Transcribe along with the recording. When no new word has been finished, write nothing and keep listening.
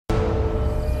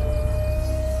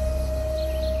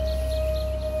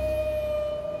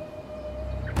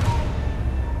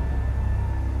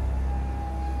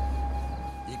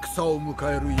戦を迎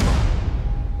える今、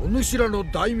お主らの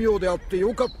大名であって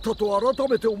よかったと改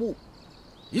めて思う。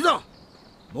いざ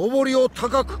上りを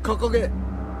高く掲げ、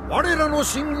我らの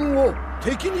進軍を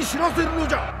敵に知らせるの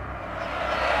じゃ。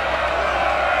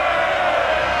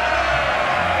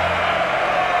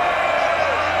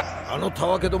あのた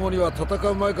わけどもには戦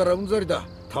う前からうんざりだ。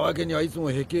たわけにはいつ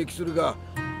もへきへきするが、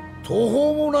途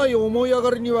方もない思い上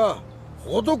がりには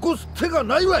施す手が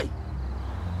ないわい。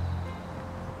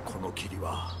この霧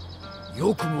は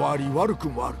良くもあり悪く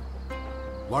もある。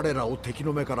我らを敵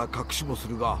の目から隠しもす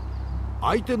るが、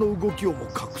相手の動きをも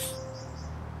隠す。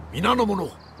皆の者、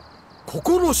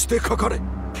心してかかれ。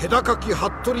気高き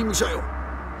服部武者よ、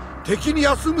敵に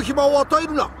休む暇を与え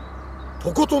るな。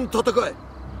とことん戦え。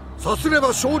さすれば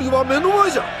勝利は目の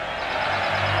前じゃ。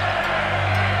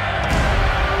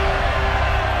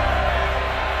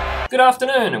Good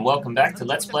afternoon and welcome back to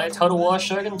Let's Play Total War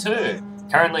Shogun 2.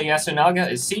 Currently Yasunaga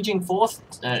is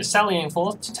sallying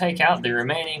forth to take out the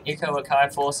remaining Ikko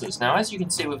Ikki forces. Now as you can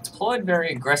see, we've deployed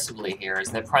very aggressively here as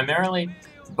they're primarily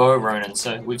bow ronin.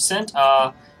 So we've sent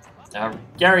our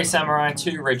Yari Samurai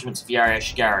 2 regiments of Yari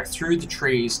Ashigara through the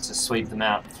trees to sweep them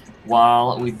out,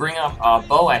 while we bring up our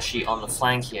Boashi on the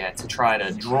flank here to try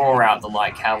to draw out the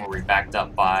light cavalry backed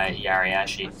up by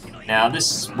Yariashi. Now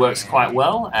this works quite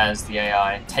well as the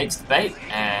AI takes the bait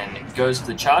and goes for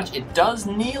the charge. It does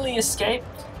nearly escape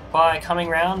by coming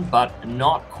round, but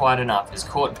not quite enough. It's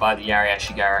caught by the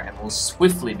Yariashigara and will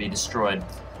swiftly be destroyed.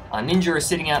 Our ninja is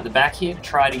sitting out the back here to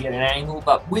try to get an angle,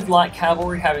 but with light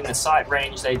cavalry having the sight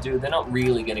range they do, they're not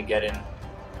really going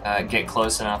to get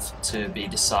close enough to be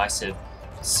decisive.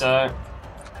 So,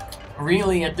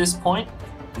 really at this point,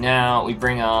 now we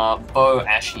bring our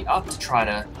Boashi up to try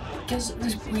to, because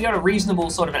we got a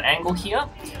reasonable sort of an angle here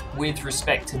with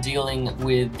respect to dealing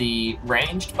with the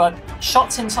ranged, but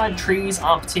shots inside trees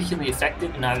aren't particularly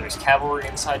effective, and neither is cavalry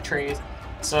inside trees.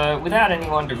 So without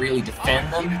anyone to really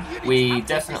defend them, we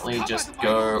definitely just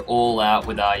go all out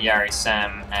with our Yari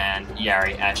Sam and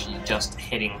Yari Ashi just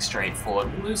heading straight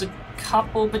forward. We lose a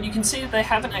couple, but you can see that they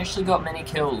haven't actually got many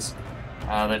kills.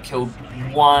 They've killed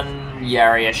one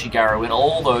Yari Ashigara with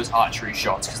all those archery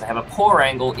shots because they have a poor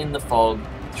angle in the fog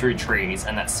through trees,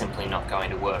 and that's simply not going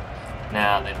to work.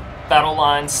 Now the battle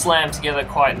lines slam together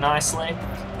quite nicely.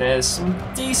 There's some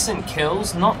decent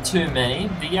kills, not too many.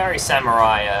 The Yari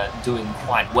Samurai are doing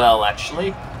quite well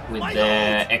actually, with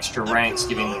their extra ranks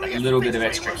giving a little bit of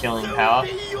extra killing power.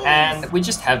 And we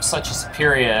just have such a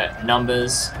superior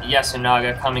numbers.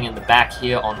 Yasunaga coming in the back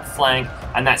here on the flank,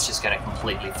 and that's just going to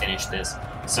completely finish this.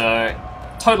 So,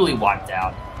 totally wiped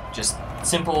out. Just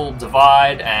simple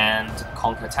divide and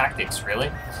conquer tactics,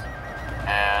 really.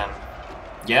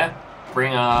 Yeah,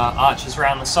 bring our archers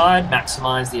around the side,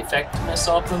 maximize the effectiveness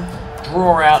of them,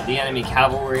 draw out the enemy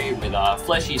cavalry with our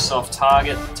fleshy soft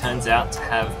target that turns out to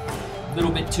have a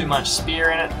little bit too much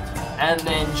spear in it, and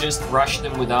then just rush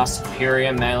them with our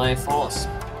superior melee force.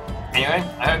 Anyway,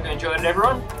 I hope you enjoyed it,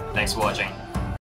 everyone. Thanks for watching.